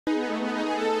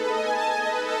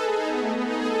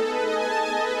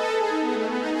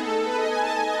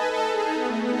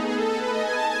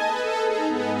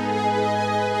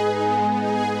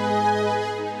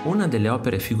delle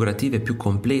opere figurative più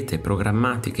complete e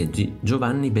programmatiche di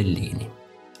Giovanni Bellini.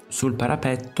 Sul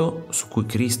parapetto su cui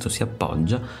Cristo si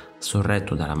appoggia,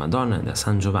 sorretto dalla Madonna e da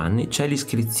San Giovanni, c'è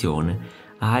l'iscrizione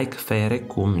HAEC FERE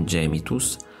QUUM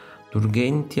gemitus,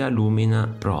 Durgentia lumina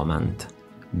promant,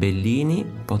 Bellini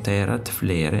poterat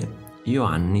flere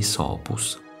Ioannis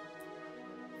opus.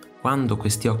 Quando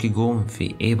questi occhi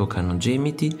gonfi evocano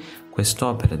gemiti,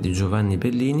 quest'opera di Giovanni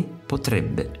Bellini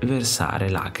potrebbe versare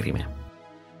lacrime.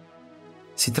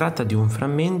 Si tratta di un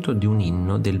frammento di un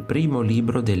inno del primo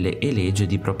libro delle Elegie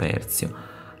di Properzio,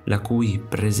 la cui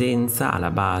presenza alla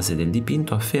base del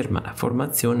dipinto afferma la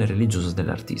formazione religiosa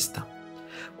dell'artista.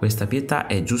 Questa Pietà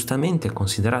è giustamente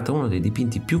considerata uno dei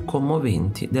dipinti più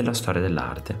commoventi della storia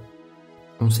dell'arte.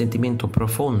 Un sentimento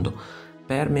profondo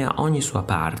permea ogni sua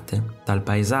parte, dal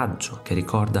paesaggio che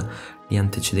ricorda gli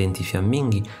antecedenti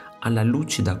fiamminghi, alla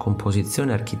lucida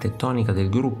composizione architettonica del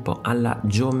gruppo, alla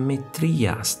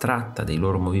geometria astratta dei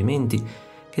loro movimenti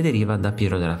che deriva da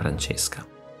Piero della Francesca.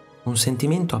 Un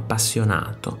sentimento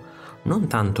appassionato, non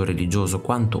tanto religioso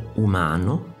quanto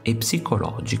umano e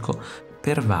psicologico,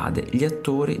 pervade gli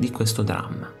attori di questo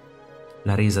dramma.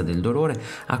 La resa del dolore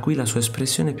ha qui la sua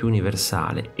espressione più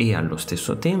universale e, allo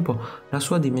stesso tempo, la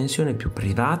sua dimensione più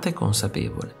privata e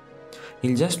consapevole.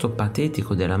 Il gesto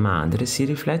patetico della madre si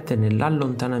riflette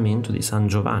nell'allontanamento di San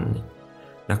Giovanni.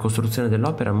 La costruzione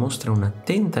dell'opera mostra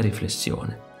un'attenta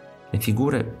riflessione. Le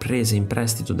figure prese in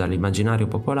prestito dall'immaginario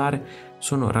popolare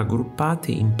sono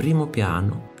raggruppate in primo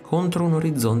piano contro un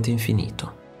orizzonte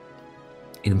infinito.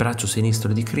 Il braccio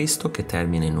sinistro di Cristo, che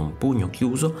termina in un pugno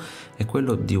chiuso, è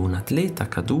quello di un atleta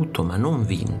caduto ma non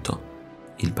vinto.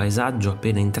 Il paesaggio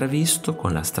appena intravisto,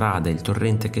 con la strada e il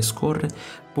torrente che scorre,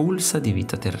 pulsa di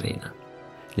vita terrena.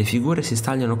 Le figure si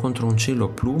stagliano contro un cielo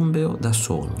plumbeo da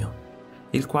sogno.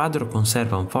 Il quadro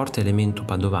conserva un forte elemento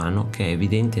padovano che è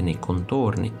evidente nei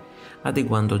contorni,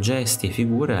 adeguando gesti e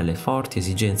figure alle forti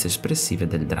esigenze espressive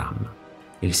del dramma.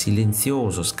 Il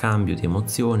silenzioso scambio di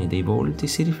emozioni dei volti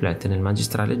si riflette nel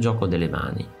magistrale gioco delle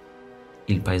mani.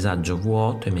 Il paesaggio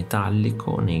vuoto e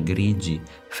metallico, nei grigi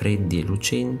freddi e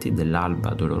lucenti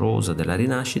dell'alba dolorosa della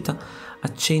rinascita,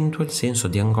 accentua il senso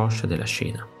di angoscia della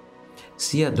scena.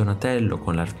 Sia Donatello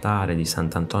con l'altare di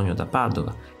Sant'Antonio da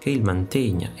Padova che il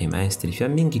Mantegna e i maestri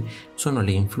fiamminghi sono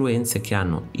le influenze che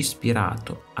hanno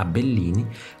ispirato a Bellini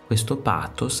questo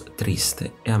pathos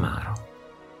triste e amaro.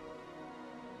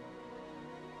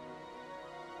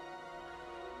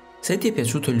 Se ti è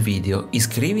piaciuto il video,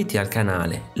 iscriviti al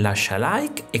canale, lascia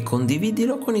like e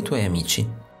condividilo con i tuoi amici.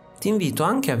 Ti invito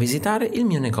anche a visitare il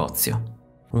mio negozio.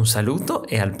 Un saluto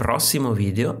e al prossimo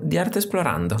video di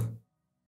Artesplorando.